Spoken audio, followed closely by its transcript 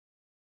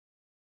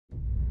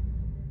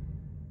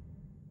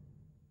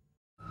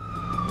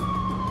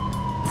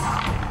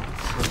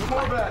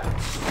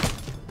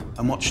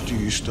How much do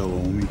you still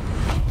owe me?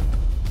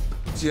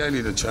 See, I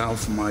need a child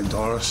for my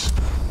Doris.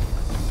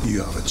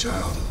 You have a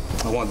child.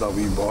 I want that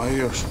wee boy of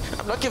yours.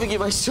 I'm not giving you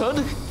my son.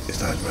 Is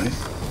that right?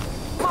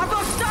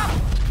 Margot, stop!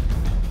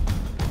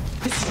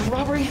 This is a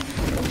robbery.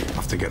 I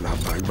have to get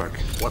that bag back.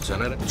 What's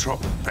in it?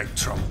 Trouble. Big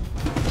trouble.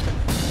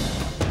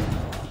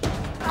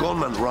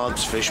 Gunman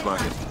robs fish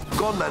market.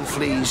 Gunman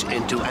flees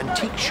into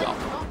antique shop.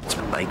 It's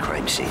my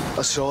crime scene.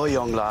 I saw a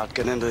young lad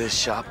get into this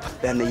shop,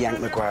 then the Yank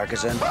McGuire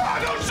goes in.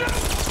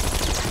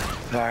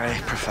 Very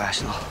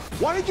professional.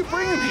 Why did you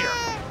bring him here?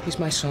 He's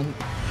my son.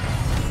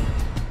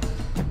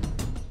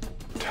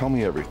 Tell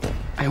me everything.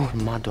 I owe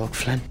Mad Dog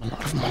Flynn a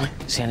lot of money.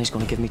 Saying he's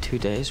going to give me 2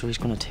 days or he's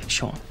going to take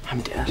Sean.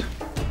 I'm dead.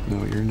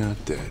 No, you're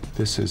not dead.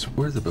 This is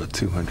worth about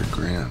 200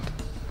 grand.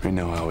 Right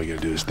now, all we gotta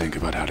do is think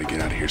about how to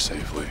get out of here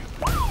safely.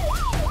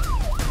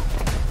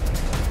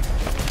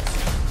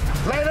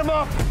 Light him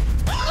up!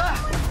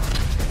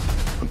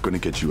 I'm gonna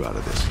get you out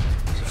of this.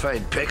 It's a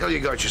fine pickle you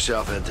got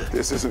yourself into.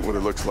 This isn't what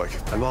it looks like.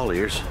 I'm all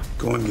ears.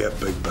 Go and get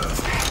Big Beth.